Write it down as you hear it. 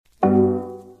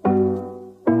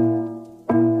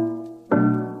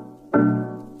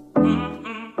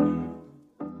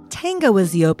Tango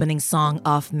was the opening song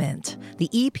off Mint, the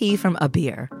EP from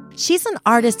ABIR. She's an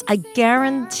artist I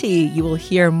guarantee you will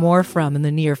hear more from in the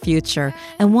near future,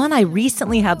 and one I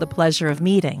recently had the pleasure of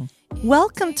meeting.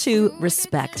 Welcome to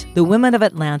Respect, the Women of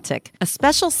Atlantic, a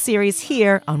special series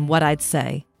here on What I'd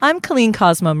Say. I'm Colleen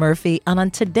Cosmo Murphy, and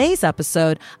on today's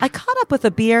episode, I caught up with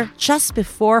ABIR just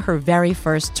before her very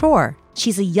first tour.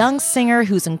 She's a young singer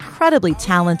who's incredibly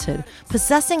talented,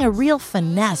 possessing a real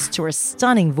finesse to her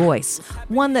stunning voice,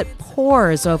 one that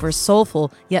pours over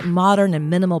soulful yet modern and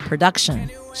minimal production.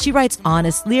 She writes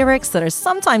honest lyrics that are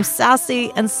sometimes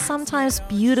sassy and sometimes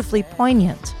beautifully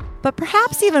poignant. But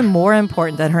perhaps even more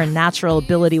important than her natural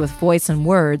ability with voice and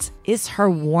words is her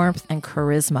warmth and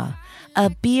charisma.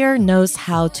 ABIR knows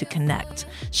how to connect.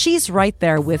 She's right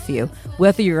there with you,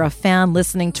 whether you're a fan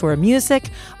listening to her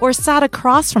music or sat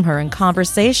across from her in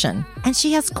conversation. And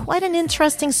she has quite an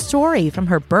interesting story, from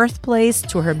her birthplace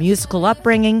to her musical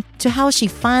upbringing to how she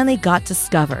finally got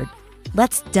discovered.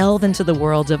 Let's delve into the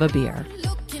world of ABIR.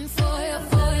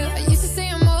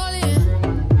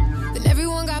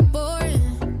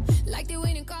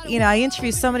 You know, I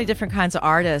interview so many different kinds of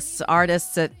artists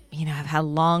that, have had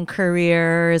long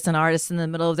careers and artists in the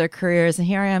middle of their careers. And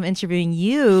here I am interviewing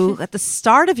you at the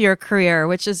start of your career,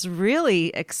 which is really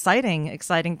exciting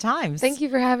times. Thank you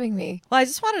for having me. Well, I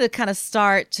just wanted to kind of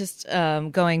start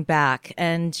going back.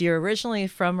 And you're originally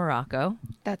from Morocco.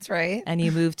 That's right. And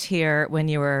you moved here when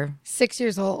you were 6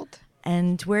 years old.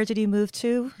 And where did you move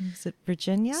to? Was it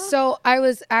Virginia? So I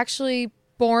was actually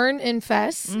born in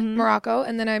Fes, Morocco,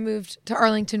 and then I moved to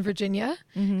Arlington, Virginia.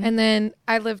 And then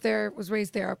I lived there, was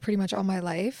raised there pretty much all my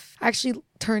life. I actually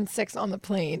turned 6 on the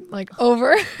plane,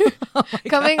 over,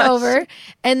 over.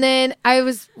 And then I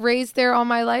was raised there all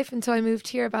my life until I moved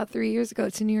here about 3 years ago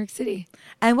to New York City.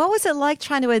 And what was it like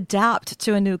trying to adapt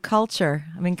to a new culture?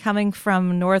 I mean, coming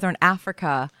from Northern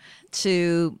Africa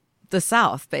to the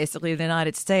South, basically, the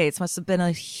United States, must have been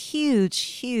a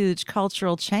huge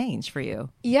cultural change for you.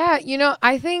 Yeah,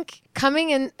 I think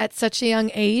coming in at such a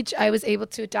young age, I was able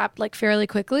to adapt fairly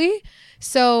quickly.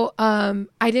 So I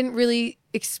didn't really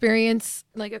experience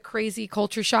a crazy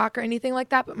culture shock or anything like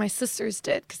that, but my sisters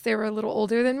did because they were a little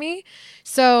older than me.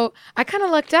 So I kind of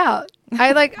lucked out.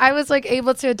 I was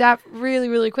able to adapt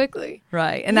really quickly.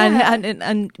 Right.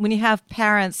 And when you have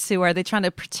parents who are they trying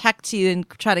to protect you and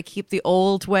try to keep the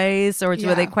old ways, or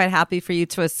were they quite happy for you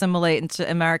to assimilate into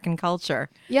American culture?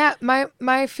 Yeah, my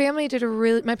family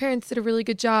my parents did a really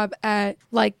good job at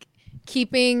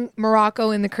keeping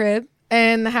Morocco in the crib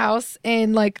and the house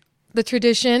and the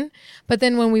tradition. But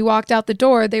then when we walked out the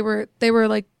door, they were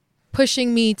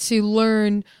pushing me to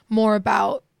learn more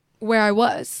about where I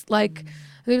was.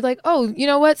 They were oh, you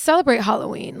know what? Celebrate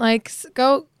Halloween. Let's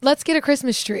get a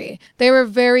Christmas tree. They were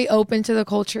very open to the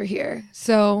culture here.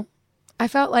 So I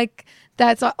felt like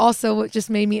that's also what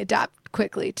just made me adapt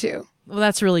quickly too. Well,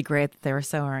 that's really great that they were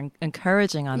so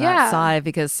encouraging on that side,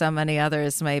 because so many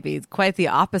others may be quite the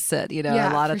opposite. A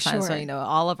lot of times when,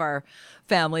 all of our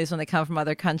families, when they come from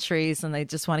other countries and they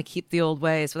just want to keep the old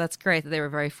ways. But that's great that they were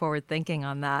very forward thinking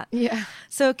on that. Yeah.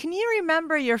 So can you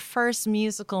remember your first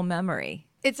musical memory?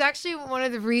 It's actually one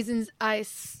of the reasons I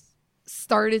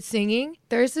started singing.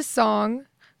 There's a song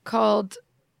called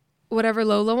Whatever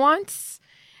Lola Wants.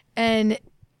 And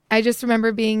I just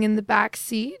remember being in the back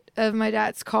seat of my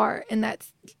dad's car, and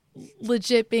that's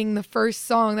legit being the first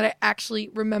song that I actually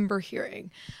remember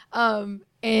hearing.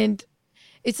 And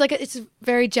it's it's a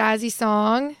very jazzy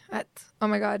song. Oh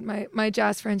my God, my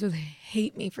jazz friends would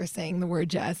hate me for saying the word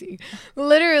jazzy.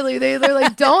 Literally, they're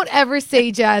like, don't ever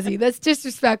say jazzy. That's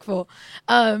disrespectful.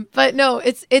 But no,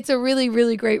 it's a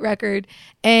really great record.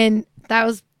 And that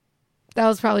was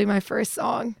probably my first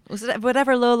song. Was it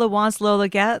Whatever Lola Wants, Lola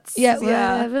Gets? Yeah.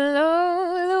 Whatever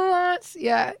Lola Wants.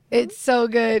 Yeah, it's so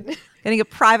good. Getting a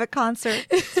private concert.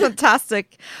 It's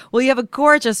fantastic. Well, you have a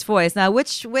gorgeous voice. Now,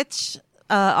 which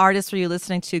artists were you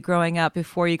listening to growing up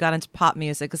before you got into pop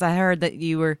music? Because I heard that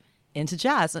you were into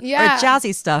jazz or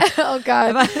jazzy stuff. Oh,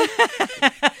 God.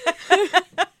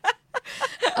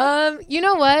 You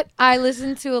know what? I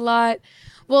listened to a lot.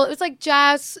 Well, it was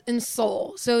jazz and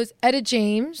soul. So it was Etta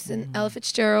James and Ella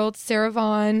Fitzgerald, Sarah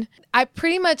Vaughan. I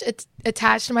pretty much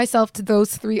attached myself to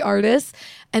those 3 artists.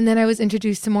 And then I was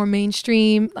introduced to more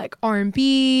mainstream,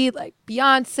 R&B,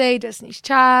 Beyonce, Destiny's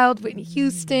Child, Whitney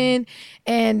Houston.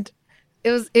 And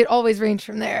it always ranged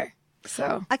from there.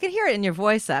 So I can hear it in your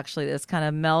voice, actually, this kind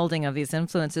of melding of these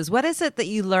influences. What is it that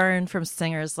you learn from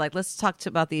singers? Like, let's talk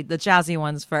about the jazzy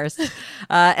ones first.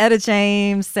 Etta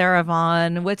James, Sarah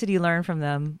Vaughan. What did you learn from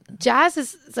them? jazz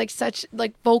is like such,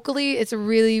 like vocally, it's a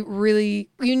really, really,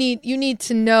 you need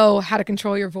to know how to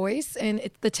control your voice, and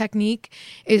the technique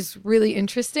is really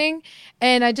interesting.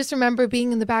 And I just remember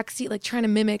being in the back seat, like trying to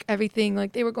mimic everything.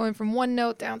 Like they were going from one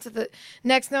note down to the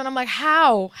next note. And I'm like,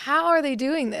 how are they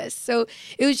doing this? So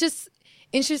it was just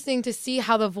interesting to see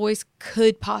how the voice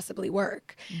could possibly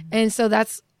work. And so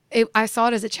I saw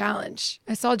it as a challenge.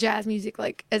 I saw jazz music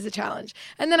like as a challenge.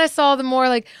 And then I saw the more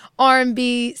like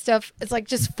R&B stuff. It's like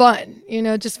just fun,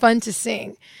 just fun to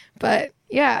sing. But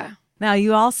yeah. Now,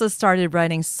 you also started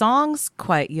writing songs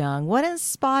quite young. What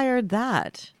inspired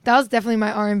that? That was definitely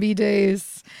my R&B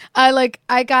days.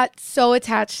 I got so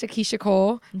attached to Keisha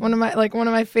Cole, one of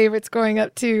my favorites growing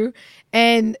up too.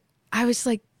 And I was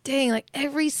like, dang, like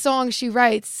every song she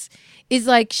writes is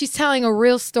like she's telling a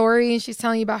real story, and she's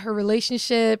telling you about her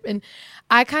relationship. And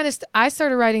I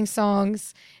started writing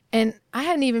songs, and I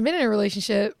hadn't even been in a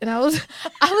relationship, and I was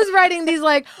writing these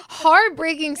like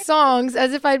heartbreaking songs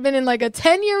as if I'd been in like a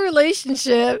 10-year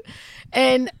relationship.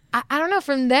 And I don't know,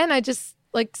 from then I just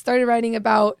like started writing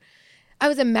about, I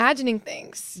was imagining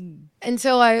things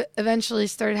until I eventually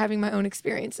started having my own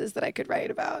experiences that I could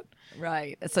write about.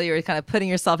 Right. So you were kind of putting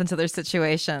yourself into their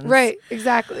situations. Right.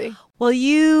 Exactly. Well,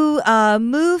 you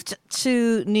moved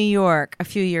to New York a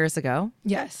few years ago.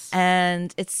 Yes.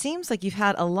 And it seems like you've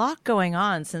had a lot going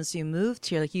on since you moved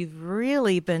here. Like you've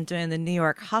really been doing the New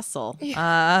York hustle.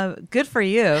 Yeah. Good for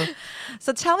you.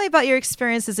 So tell me about your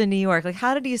experiences in New York. Like,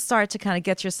 how did you start to kind of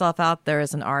get yourself out there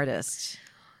as an artist?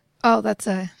 Oh, that's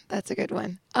a good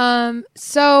one.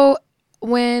 So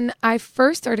when I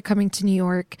first started coming to New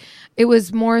York, it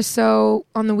was more so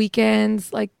on the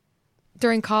weekends, like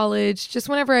during college, just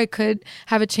whenever I could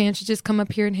have a chance to just come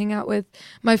up here and hang out with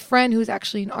my friend who's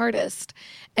actually an artist.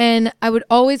 And I would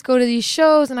always go to these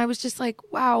shows, and I was just like,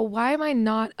 wow, why am I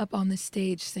not up on the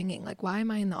stage singing? Like, why am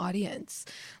I in the audience?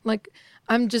 Like,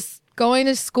 I'm just going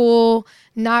to school,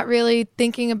 not really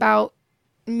thinking about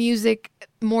music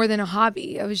more than a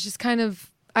hobby. I was just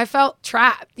I felt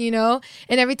trapped, And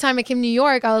every time I came to New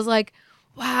York, I was like,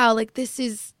 wow, like this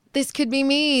could be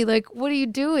me. Like, what are you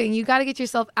doing? You got to get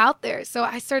yourself out there. So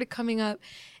I started coming up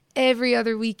every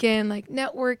other weekend, like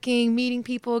networking, meeting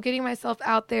people, getting myself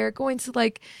out there, going to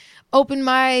like open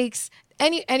mics,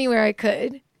 anywhere I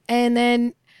could. And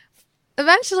then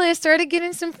eventually I started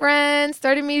getting some friends,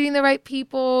 started meeting the right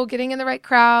people, getting in the right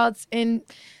crowds, and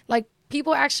like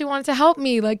people actually wanted to help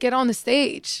me like get on the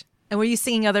stage. And were you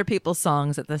singing other people's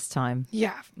songs at this time?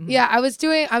 Yeah. Yeah, I was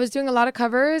doing a lot of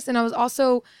covers, and I was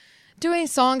also doing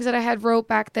songs that I had wrote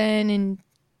back then, and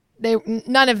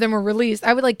none of them were released.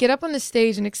 I would like get up on the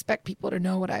stage and expect people to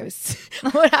know what I was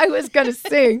going to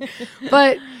sing.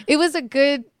 But it was a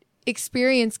good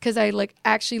experience because I like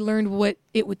actually learned what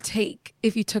it would take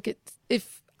if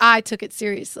I took it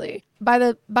seriously.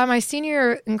 By my senior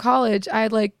year in college,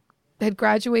 I had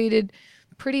graduated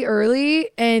pretty early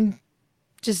and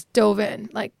just dove in,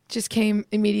 like just came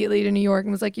immediately to New York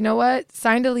and was like, you know what?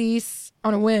 Signed a lease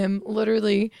on a whim,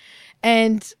 literally.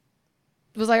 And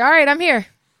was like, all right, I'm here.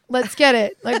 Let's get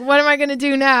it. Like, what am I going to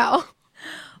do now?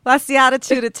 Well, that's the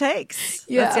attitude it takes.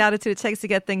 Yeah. That's the attitude it takes to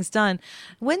get things done.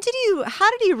 How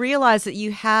did you realize that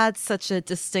you had such a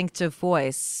distinctive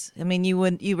voice? I mean, you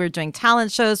were doing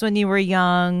talent shows when you were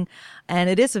young, and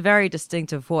it is a very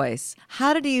distinctive voice.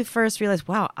 How did you first realize,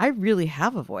 wow, I really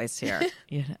have a voice here?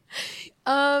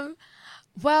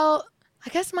 Well, I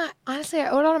guess honestly, I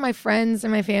owe it all to my friends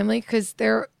and my family, because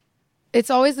it's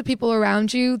always the people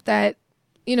around you that,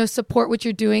 support what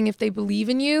you're doing if they believe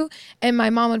in you. And my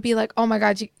mom would be like, oh my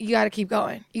God, you got to keep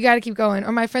going. You got to keep going.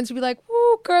 Or my friends would be like,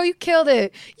 woo, girl, you killed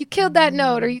it. You killed that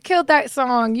note, or you killed that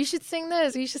song. You should sing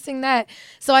this, or you should sing that.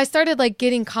 So I started like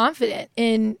getting confident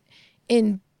in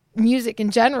music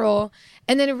in general.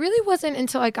 And then it really wasn't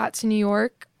until I got to New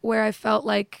York where I felt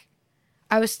like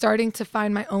I was starting to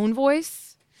find my own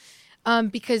voice.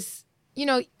 Because,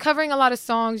 covering a lot of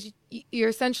songs, you're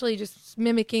essentially just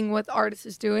mimicking what the artist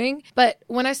is doing. But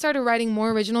when I started writing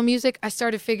more original music, I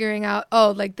started figuring out,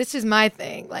 oh, like this is my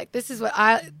thing. Like this is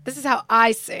how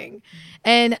I sing.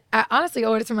 And I honestly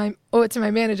owe it to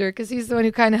my manager, because he's the one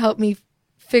who kind of helped me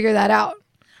figure that out.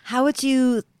 How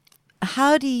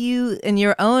do you in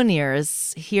your own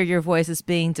ears hear your voice as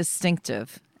being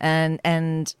distinctive?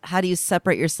 And how do you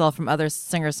separate yourself from other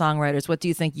singer-songwriters? What do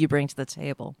you think you bring to the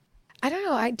table? I don't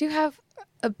know. I do have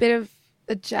a bit of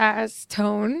a jazz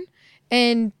tone,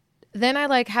 and then I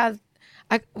like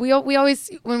we always,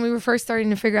 when we were first starting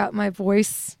to figure out my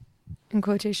voice, in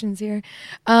quotations here.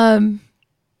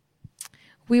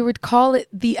 We would call it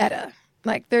the Edda.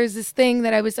 Like there's this thing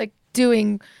that I was like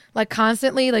doing like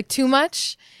constantly, like too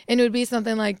much. And it would be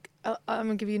something like, I'm going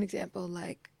to give you an example.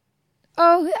 Like,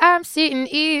 oh, I'm sitting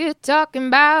here talking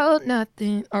about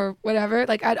nothing or whatever.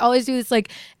 Like I'd always do this like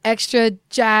extra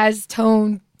jazz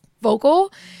tone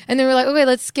vocal. And then we're like, okay,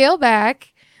 let's scale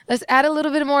back. Let's add a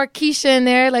little bit more Keisha in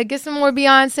there. Like get some more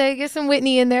Beyonce, get some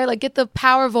Whitney in there. Like get the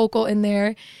power vocal in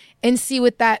there and see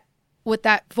what that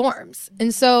forms.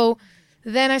 And so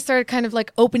then I started kind of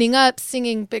like opening up,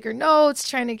 singing bigger notes,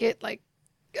 trying to get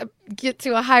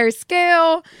to a higher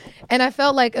scale. And I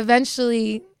felt like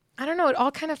eventually, I don't know, it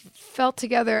all kind of fell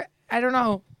together. I don't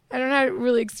know how to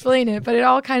really explain it, but it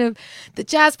all kind of, the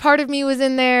jazz part of me was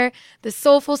in there. The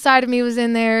soulful side of me was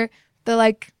in there. The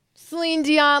like Celine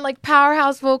Dion, like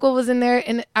powerhouse vocal was in there.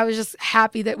 And I was just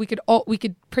happy that we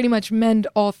could pretty much mend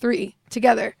all three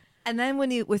together. And then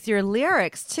with your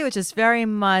lyrics too, which is very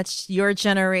much your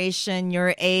generation,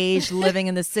 your age, living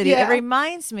in the city. Yeah. It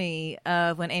reminds me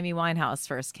of when Amy Winehouse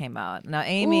first came out. Now,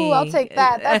 Amy, ooh, I'll take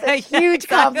that. That's a huge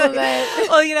compliment.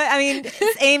 Well, I mean,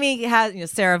 Amy had,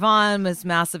 Sarah Vaughan was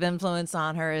massive influence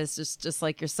on her, is just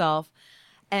like yourself.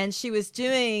 And she was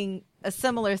doing a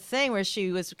similar thing where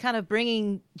she was kind of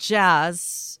bringing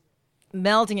jazz,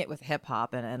 melding it with hip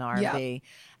hop and R&B. Yeah.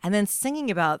 And then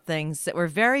singing about things that were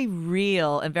very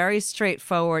real and very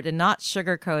straightforward and not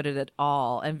sugar-coated at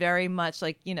all. And very much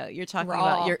like, you're talking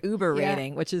raw. About your Uber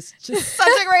rating, which is just such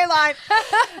a great line.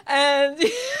 And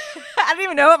I didn't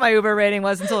even know what my Uber rating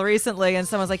was until recently. And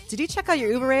someone's like, did you check out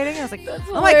your Uber rating? I was like,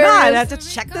 oh my God, I have to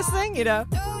check this thing,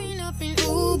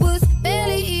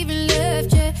 Barely even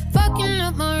left yet, fucking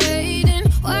up my rating.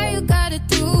 Why you gotta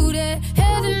do that?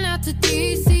 Heading out to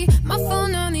DC, my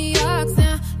phone on the aux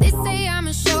now. They say I'm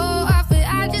a show off, but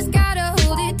I just gotta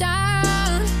hold it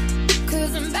down.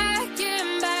 'Cause I'm back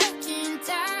in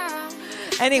town.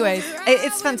 Anyways,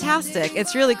 it's fantastic.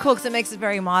 It's really cool because it makes it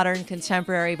very modern,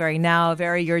 contemporary, very now,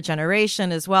 very your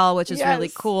generation as well, which is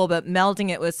really cool. But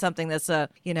melding it with something that's a,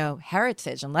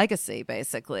 heritage and legacy,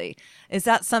 basically. Is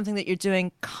that something that you're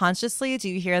doing consciously? Do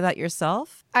you hear that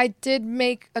yourself? I did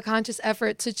make a conscious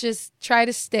effort to just try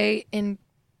to stay in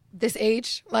this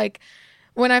age. Like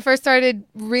when I first started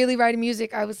really writing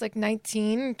music, I was like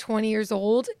 19, 20 years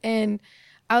old. And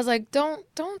I was like, don't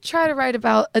try to write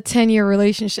about a 10-year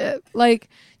relationship. Like,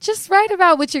 just write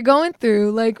about what you're going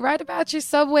through. Like, write about your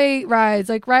subway rides.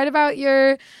 Like, write about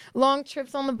your long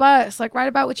trips on the bus. Like, write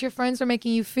about what your friends are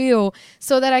making you feel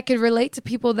so that I could relate to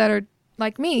people that are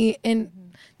like me. And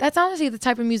that's honestly the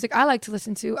type of music I like to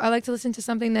listen to. I like to listen to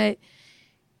something that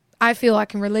I feel I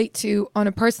can relate to on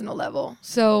a personal level.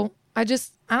 So I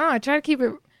try to keep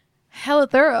it hella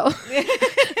thorough.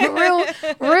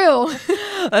 real.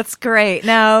 That's great.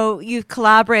 Now, you've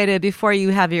collaborated before you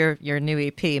have your new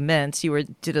EP, Mint. You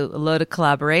did a load of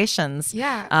collaborations.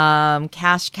 Yeah.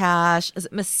 Cash. Is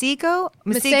it Masego?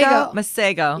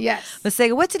 Yes.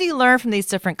 Masego. What did you learn from these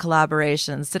different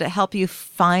collaborations? Did it help you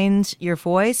find your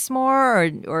voice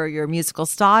more or your musical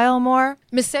style more?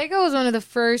 Masego was one of the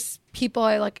first people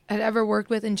I had ever worked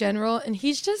with in general. And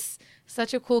he's just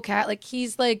such a cool cat.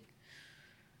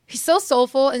 He's so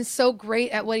soulful and so great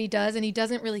at what he does, and he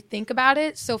doesn't really think about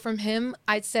it. So from him,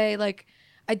 I'd say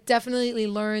I definitely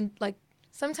learned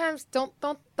sometimes don't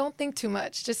think too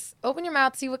much. Just open your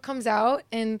mouth, see what comes out,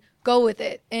 and go with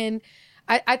it. And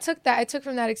I took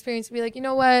from that experience to be like, you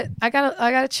know what, I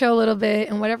gotta chill a little bit,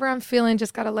 and whatever I'm feeling,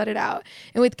 just gotta let it out.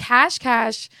 And with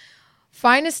Cash,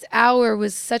 Finest Hour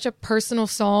was such a personal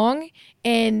song,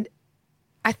 and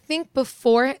I think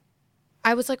before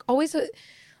I was always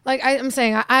I'm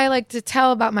saying, I like to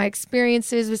tell about my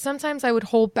experiences, but sometimes I would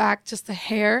hold back just a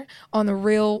hair on the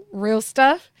real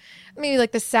stuff. Maybe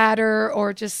the sadder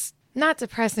or just not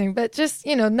depressing, but just,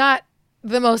 not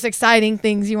the most exciting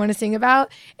things you want to sing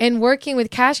about. And working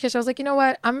with Cash, I was like, you know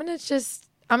what? I'm going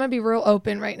to be real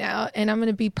open right now, and I'm going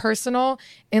to be personal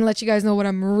and let you guys know what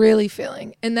I'm really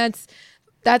feeling. And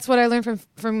that's what I learned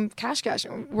from Cash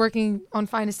working on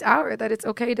Finest Hour, that it's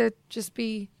okay to just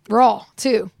be raw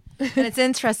too. And it's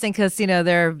interesting because,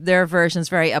 their version's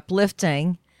very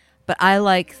uplifting, but I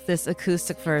like this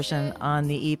acoustic version on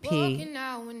the EP. Walking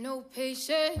out with no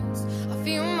patience. I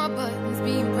feel my buttons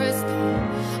being pressed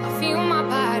on. I feel my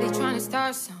body trying to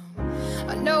start some.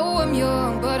 I know I'm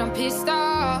young, but I'm pissed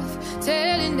off.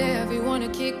 Telling everyone to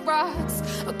kick rocks.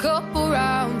 A couple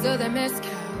rounds of that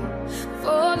mezcal.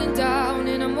 Falling down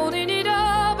and I'm holding it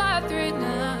up by a thread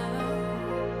now.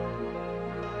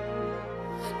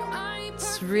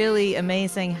 It's really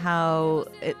amazing how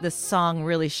the song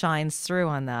really shines through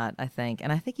on that, I think.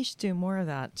 And I think you should do more of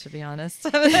that, to be honest.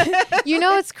 You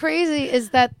know what's crazy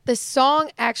is that the song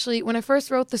actually, when I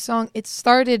first wrote the song, it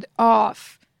started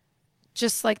off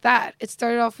just like that. It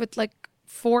started off with like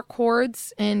 4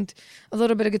 chords and a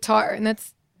little bit of guitar. And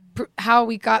that's how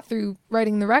we got through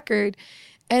writing the record.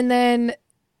 And then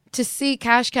to see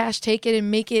Cash Cash take it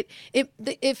and make it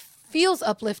feels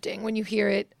uplifting when you hear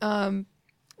it.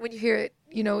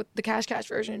 You know, the Cash Cash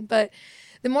version. But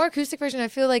the more acoustic version, I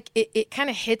feel like it kind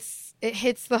of hits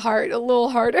the heart a little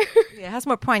harder. Yeah, it has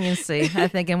more poignancy, I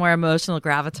think, and more emotional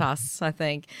gravitas, I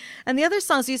think. And the other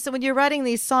songs, you said when you're writing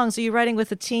these songs, are you writing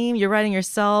with a team, you're writing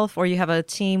yourself, or you have a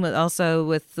team with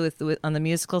on the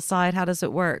musical side? How does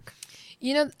it work?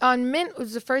 You know, on Mint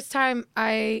was the first time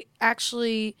I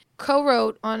actually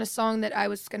co-wrote on a song that I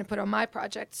was going to put on my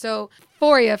project. So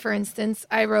Euphoria, for instance,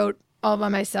 I wrote all by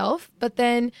myself, but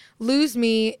then Lose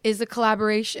Me is a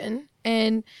collaboration,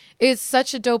 and it's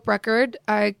such a dope record.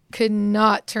 I could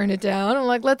not turn it down. I'm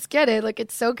like, let's get it. Like,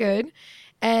 it's so good.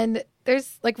 And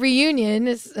there's like Reunion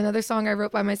is another song I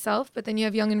wrote by myself, but then you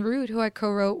have Young and Rude, who I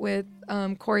co-wrote with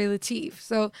Corey Lateef.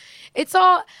 So it's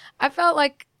all, I felt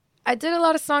like I did a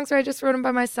lot of songs where I just wrote them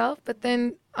by myself, but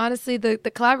then honestly, the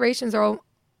collaborations are all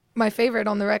my favorite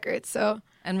on the record. So.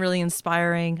 And really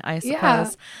inspiring, I suppose. Yeah.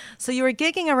 So you were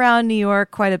gigging around New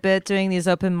York quite a bit, doing these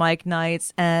open mic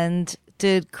nights. And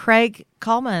did Craig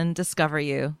Coleman discover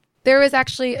you? There was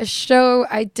actually a show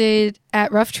I did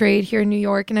at Rough Trade here in New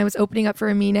York, and I was opening up for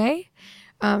Amine,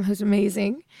 who's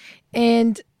amazing.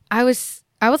 And I was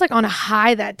like on a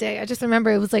high that day. I just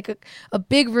remember it was like a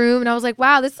big room, and I was like,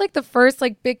 wow, this is like the first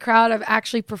like big crowd I've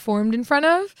actually performed in front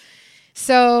of.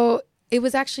 So it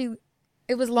was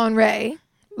Lon Ray,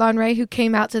 who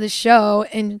came out to the show,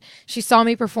 and she saw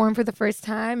me perform for the first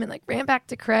time and like ran back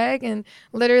to Craig. And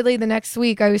literally the next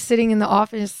week I was sitting in the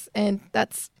office, and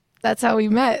that's how we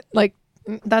met. Like,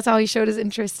 that's how he showed his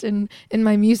interest in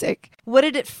my music. What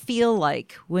did it feel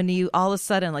like when you all of a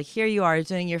sudden, like, here you are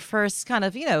doing your first kind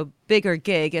of, bigger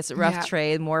gig? It's a Rough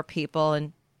Trade, more people,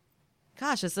 and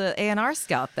gosh, it's an A&R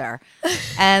scout there.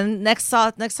 And next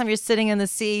time you're sitting in the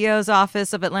CEO's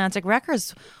office of Atlantic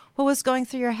Records, what was going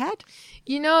through your head?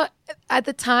 At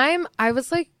the time, I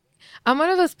was like, I'm one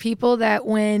of those people that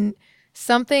when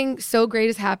something so great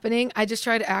is happening, I just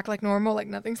try to act like normal, like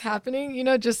nothing's happening,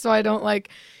 just so I don't like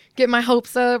get my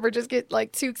hopes up or just get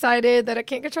like too excited that I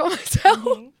can't control myself.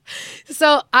 Mm-hmm.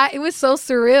 So it was so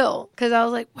surreal because I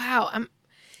was like, wow,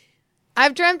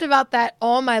 I've dreamt about that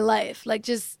all my life, like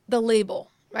just the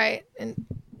label, right? And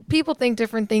people think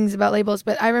different things about labels,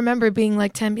 but I remember being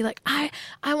like 10, be like, I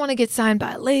want to get signed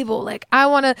by a label. Like I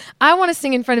want to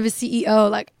sing in front of a CEO.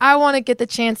 Like I want to get the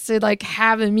chance to like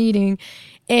have a meeting.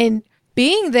 And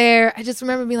being there, I just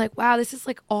remember being like, wow, this is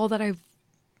like all that I've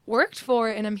worked for,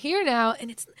 and I'm here now.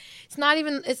 And it's not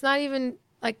even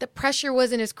like the pressure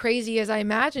wasn't as crazy as I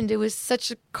imagined. It was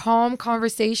such a calm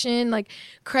conversation. Like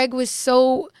Craig was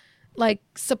so like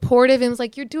supportive and was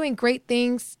like, you're doing great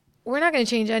things. We're not going to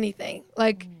change anything.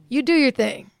 Like you do your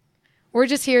thing. We're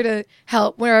just here to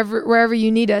help wherever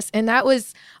you need us. And that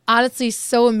was honestly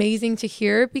so amazing to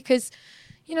hear because,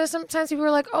 sometimes people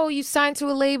are like, oh, you signed to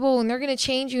a label and they're going to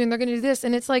change you and they're going to do this.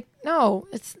 And it's like, no,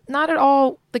 it's not at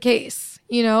all the case,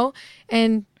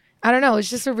 And I don't know. It's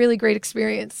just a really great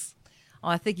experience.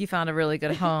 Well, I think you found a really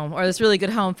good home, or this really good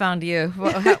home found you,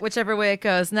 whichever way it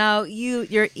goes. Now,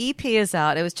 your EP is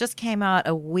out. It just came out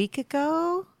a week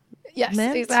ago. Yes,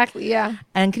 Mint? Exactly. Yeah.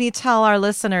 And can you tell our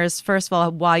listeners, first of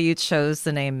all, why you chose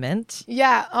the name Mint?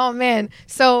 Yeah. Oh, man.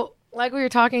 So like we were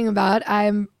talking about, I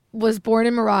was born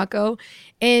in Morocco.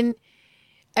 And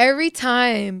every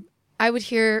time I would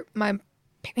hear my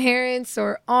parents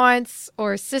or aunts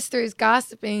or sisters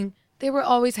gossiping, they were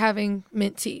always having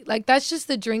mint tea. Like that's just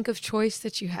the drink of choice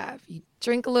that you have. You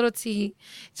drink a little tea,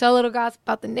 tell a little gossip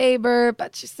about the neighbor,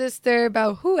 about your sister,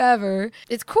 about whoever.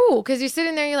 It's cool because you're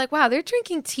sitting there and you're like, wow, they're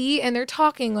drinking tea and they're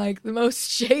talking like the most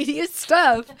shadiest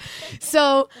stuff.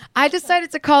 So I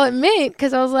decided to call it Mint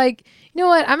because I was like, you know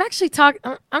what? I'm actually talking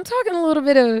a little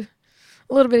bit of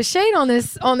shade on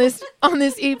this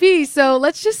EP. So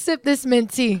let's just sip this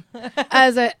mint tea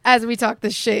as we talk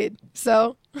this shade.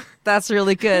 So that's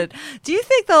really good. Do you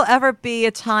think there'll ever be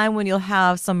a time when you'll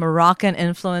have some Moroccan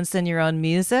influence in your own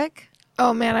music?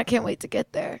 Oh man, I can't wait to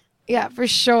get there. Yeah, for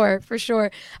sure.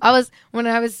 When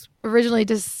I was originally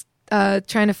just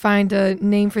trying to find a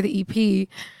name for the EP,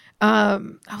 I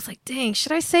was like, dang,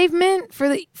 should I save Mint for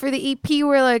the EP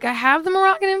where like I have the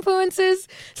Moroccan influences?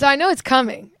 So I know it's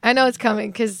coming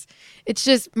because it's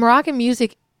just Moroccan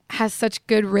music has such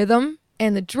good rhythm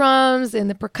and the drums and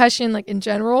the percussion, like in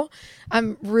general.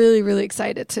 I'm really, really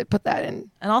excited to put that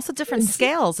in. And also different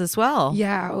scales as well.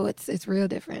 Yeah, it's real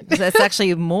different. It's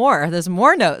actually more. There's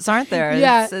more notes, aren't there?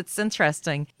 Yeah. It's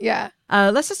interesting. Yeah.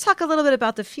 Let's just talk a little bit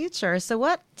about the future. So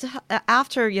what,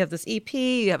 after you have this EP,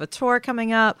 you have a tour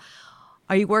coming up,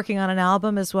 are you working on an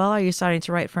album as well? Are you starting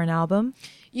to write for an album?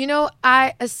 You know,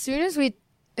 as soon as it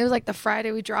was like the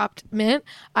Friday we dropped Mint,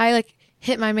 I like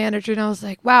hit my manager and I was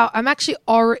like, wow, I'm actually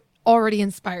already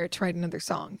inspired to write another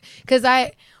song. Because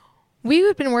we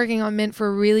had been working on Mint for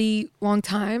a really long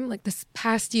time. Like this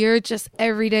past year, just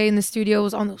every day in the studio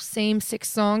was on those same 6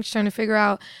 songs, trying to figure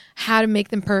out how to make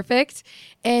them perfect.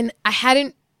 And I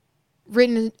hadn't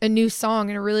written a new song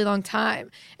in a really long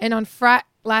time. And on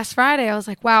last Friday, I was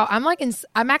like, wow,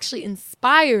 I'm actually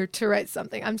inspired to write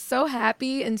something. I'm so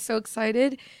happy and so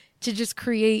excited to just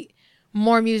create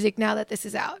more music now that this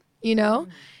is out, you know?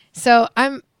 So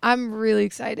I'm really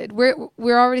excited.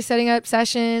 We're already setting up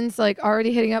sessions, like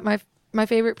already hitting up my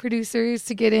favorite producers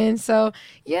to get in. So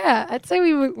yeah, I'd say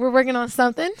we're working on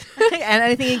something. And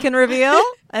anything you can reveal?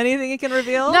 Anything you can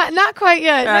reveal? Not quite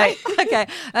yet. Right. Okay.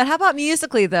 And how about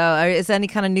musically though? Is there any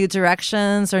kind of new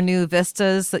directions or new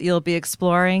vistas that you'll be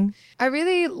exploring? What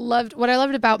I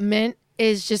loved about Mint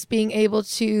is just being able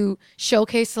to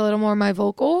showcase a little more of my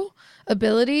vocal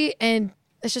ability, and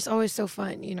it's just always so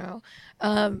fun, you know.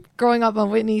 Growing up on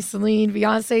Whitney, Celine,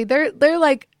 Beyonce, they're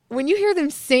like, when you hear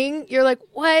them sing, you're like,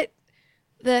 what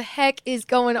the heck is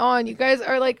going on? You guys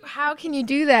are like, how can you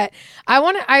do that? I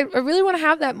really want to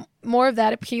have that more of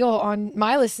that appeal on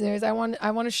my listeners. I want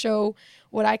to show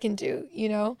what I can do, you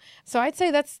know. So I'd say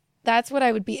that's what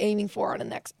I would be aiming for on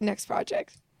a next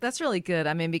project. That's really good.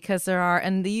 I mean, because there are,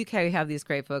 in the UK, we have these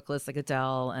great vocalists like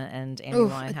Adele and Amy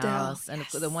Winehouse. Adele, and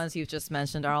yes. The ones you've just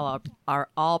mentioned are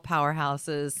all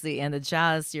powerhouses. And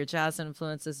your jazz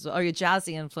influences, or your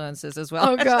jazzy influences as well.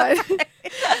 Oh, God.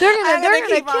 they're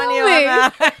gonna kill me.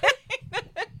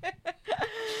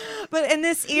 But in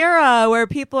this era where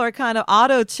people are kind of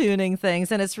auto-tuning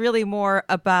things, and it's really more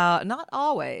about, not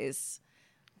always,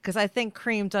 because I think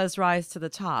cream does rise to the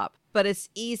top. But it's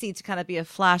easy to kind of be a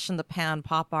flash in the pan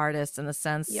pop artist in the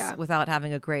sense without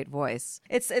having a great voice.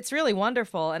 It's really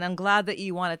wonderful. And I'm glad that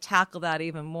you want to tackle that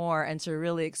even more and to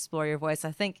really explore your voice.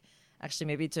 I think actually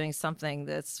maybe doing something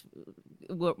that's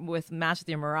match with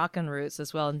your Moroccan roots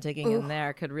as well and digging in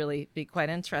there could really be quite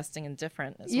interesting and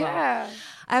different as well. Yeah.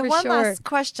 I have one last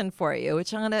question for you,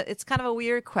 which it's kind of a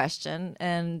weird question.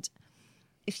 And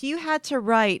if you had to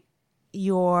write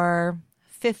your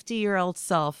 50-year-old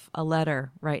self a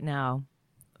letter right now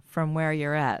from where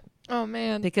you're at. Oh,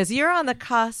 man. Because you're on the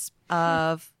cusp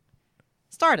of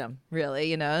stardom, really,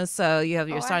 you know. So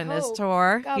you're starting this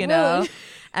tour, God you know. willing.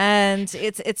 And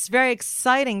it's very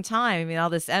exciting time. I mean, all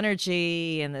this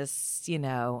energy and this, you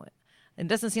know, it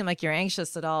doesn't seem like you're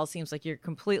anxious at all. It seems like you're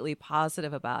completely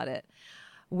positive about it.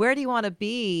 Where do you want to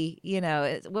be? You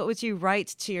know, what would you write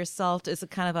to yourself as a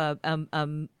kind of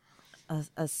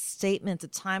a statement, a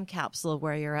time capsule of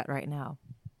where you're at right now?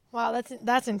 Wow,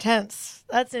 that's intense.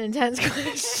 That's an intense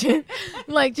question.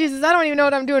 I'm like, Jesus, I don't even know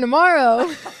what I'm doing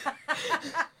tomorrow.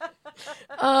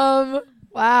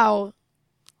 Wow.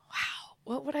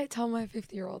 What would I tell my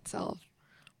 50-year-old self?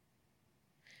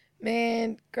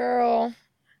 Man, girl,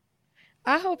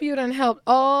 I hope you done helped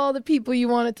all the people you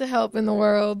wanted to help in the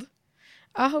world.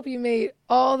 I hope you made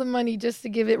all the money just to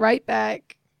give it right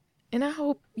back. And I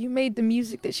hope you made the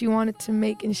music that you wanted to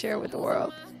make and share with the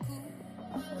world.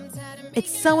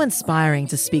 It's so inspiring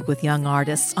to speak with young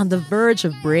artists on the verge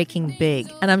of breaking big.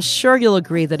 And I'm sure you'll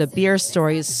agree that ABIR's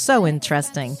story is so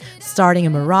interesting, starting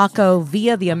in Morocco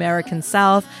via the American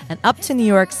South and up to New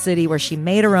York City, where she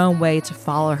made her own way to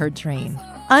follow her dream.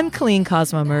 I'm Colleen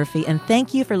Cosmo Murphy, and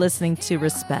thank you for listening to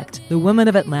Respect, the Women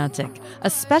of Atlantic, a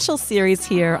special series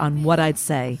here on What I'd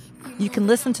Say. You can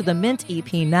listen to the Mint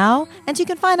EP now, and you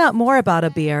can find out more about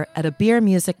ABIR at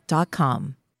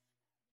abirmusic.com.